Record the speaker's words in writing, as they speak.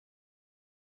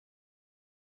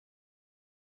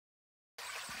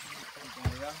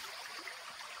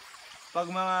Pag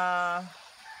mga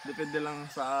depende lang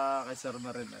sa kay Sir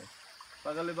na rin ay.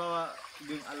 Pag halimbawa,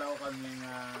 yung allow kami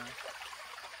nga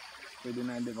pwede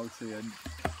na hindi magsuyod,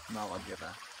 makakad kita.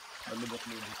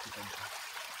 Malubot-lubot kita.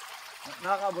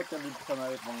 Nakakaabot ka dito sa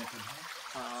mga mga suyod?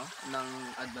 Oo, ng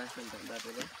advancement dati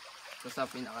ko. So sa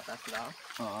pinakataas lang.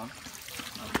 Oo.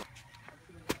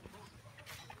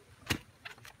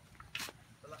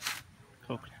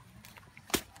 Coke.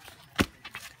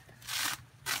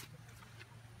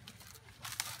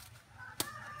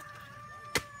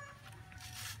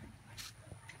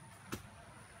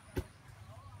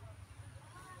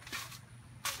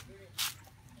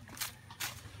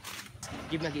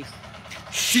 Give me a kiss.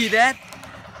 See that?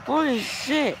 Holy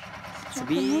shit!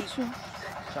 Sabi.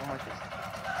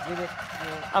 Give it.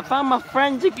 I found my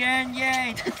friends again!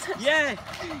 Yay! Yeah!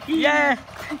 Yeah!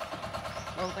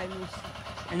 Long time no see.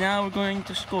 And now we're going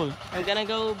to school. I'm gonna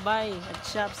go buy at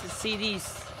shops the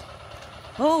CDs.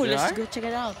 Oh, There let's are? go check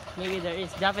it out. Maybe there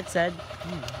is. David said.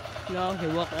 No,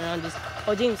 he walked around this.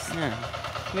 Oh, James, Yeah.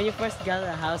 when you first got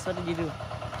the house, what did you do?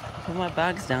 Put my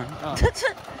bags down. Oh.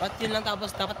 What yun lang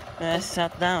tapos dapat. I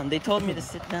sat down. They told me to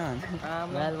sit down.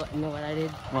 Well, you know what I did?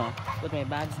 Well, Put my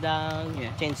bags down, Yeah.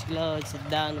 change clothes, sit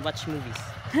down, watch movies.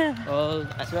 Oh,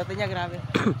 swerte niya, grabe.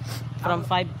 From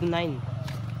 5 to 9.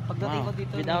 Pagdating wow. ko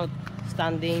dito, without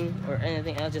standing or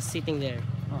anything else, just sitting there.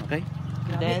 Okay.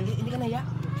 Then, Hindi ka naya.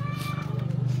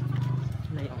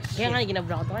 kaya nga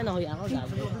ginabra ko ito, kaya nahuya ako,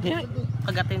 gabi. Yeah.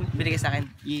 Pagatin, binigay sa akin.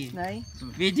 Yeah. Nay.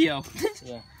 Video.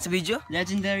 Yeah. Sa video?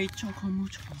 Legendary Choco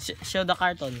Mucho. Show the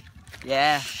carton.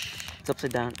 Yeah. It's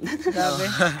upside down. Grabe.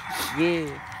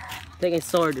 Yeah. Like a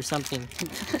sword or something.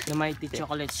 The mighty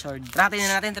chocolate sword. Ratin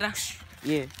na natin, tara.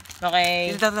 Yeah.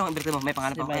 Okay. Ito, ibigay mo. May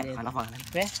pangalan pa ako. Divided. Pangalan pa.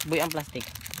 Okay, buy ang plastic.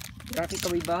 Ratin ka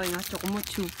may bahay nga.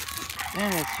 Chocomocho.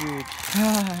 Yeah, it's huge.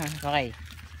 Okay.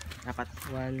 Dapat.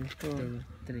 1, 2,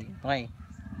 3. Okay.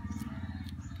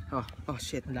 Oh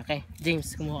shit. Laki.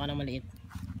 James, kumuha ka ng maliit.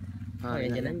 Oh,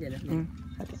 yan dyan lang, dyan lang. Mm.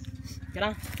 Kaya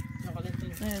lang.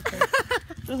 Yeah, it's okay.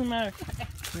 Doesn't matter.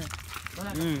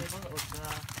 Mm.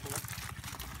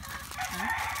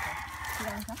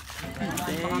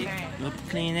 Day of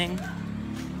cleaning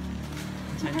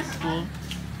inside the school.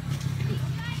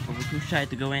 But we're too shy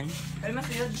to go in. Ay,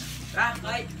 mas yun. Rat,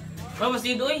 ay. Oh, mas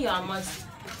dito eh. Yamas.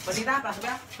 Pasita,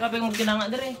 pasok ka. Sabi kong magkinanga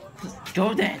dere.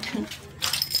 Go then!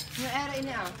 Yung era ini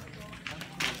ah.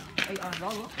 Ay,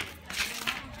 bago.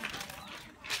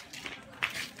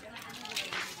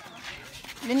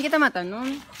 Din kita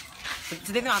matanong.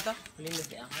 Sa dito nga ito? Linis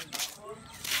niya ako.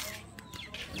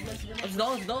 Osdo,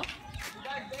 osdo.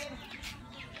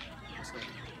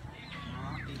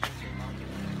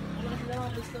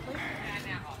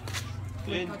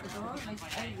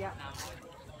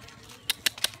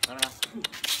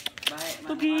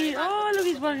 Loki! Oh, look,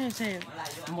 he's walking his hair.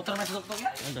 Motor na sa doktor.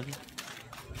 Oh, Loki.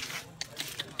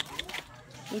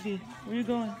 Loki, where you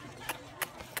going?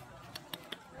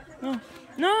 No.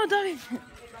 No, Doggy!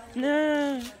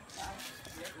 No!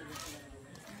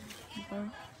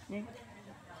 Yeah.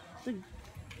 Sige.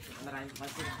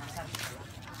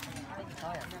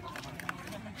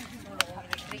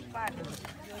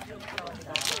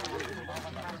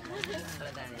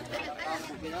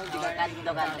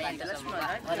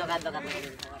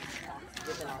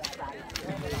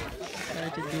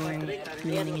 Started doing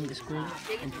cleaning in the school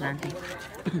and planting.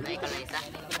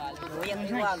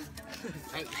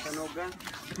 Ay, Sanogan.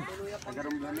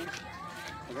 Tagarumblon eh.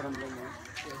 Tagarumblon mo.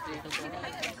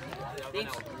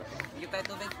 James, hindi tayo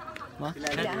tubig. What?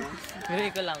 Huli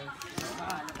ko lang.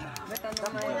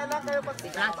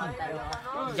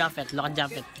 Jaffet, look at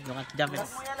Jaffet. Look at Jaffet.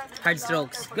 Hard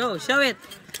strokes. Go, show it.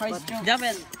 Hard stroke.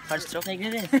 Jaffet. Hard stroke. Like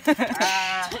this.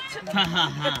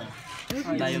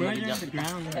 Tayo mag-jump.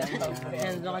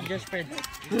 And look at Josh Fred.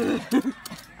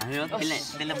 Ayun,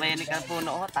 pinabayan ni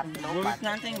Carpuno. Tatlo. Were we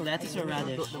planting lettuce or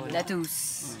radish?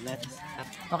 Lettuce. Oh, lettuce.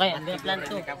 Okay, I'm gonna plant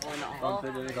two.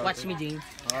 Watch me, Jing.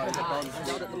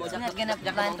 I'm not gonna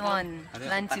plant one.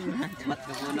 Plant two.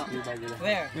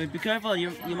 Where? Wait, be careful.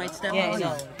 You might step Yeah, on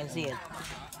no, it. you can see it.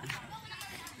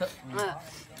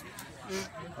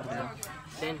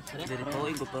 Then, Dari po,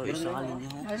 igo pa isa kalin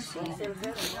niyo.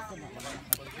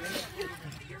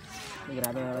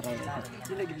 grabe na tayo.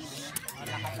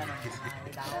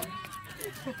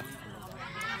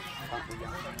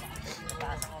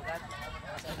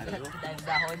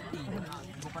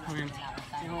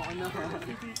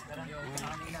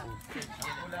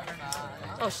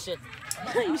 Oh shit.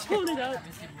 You pulled it out.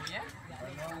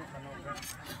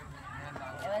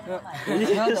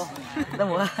 Ito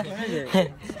mo.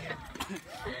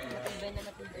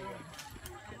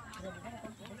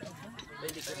 Where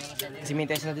is it? Si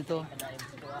Mintes na dito.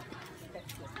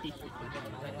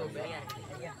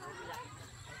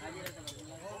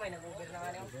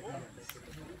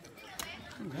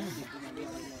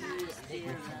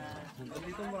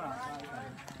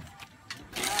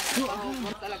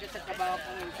 Talaga sa kabaho ko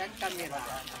minsan, camera.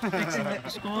 Fixing the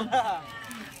school.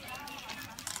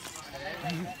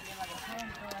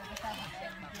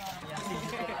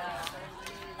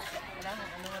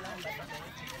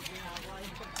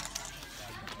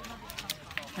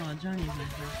 Oh, Johnny's in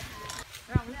here.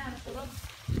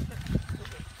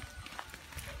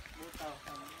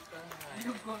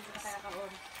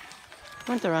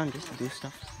 Went around just to do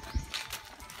stuff.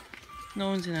 No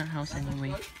one's in our house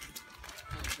anyway.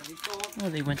 Oh,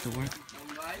 they went to work.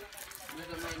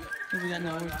 So we got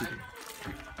no work to do.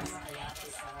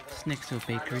 It's next to a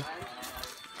bakery.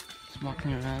 Just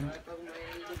walking around.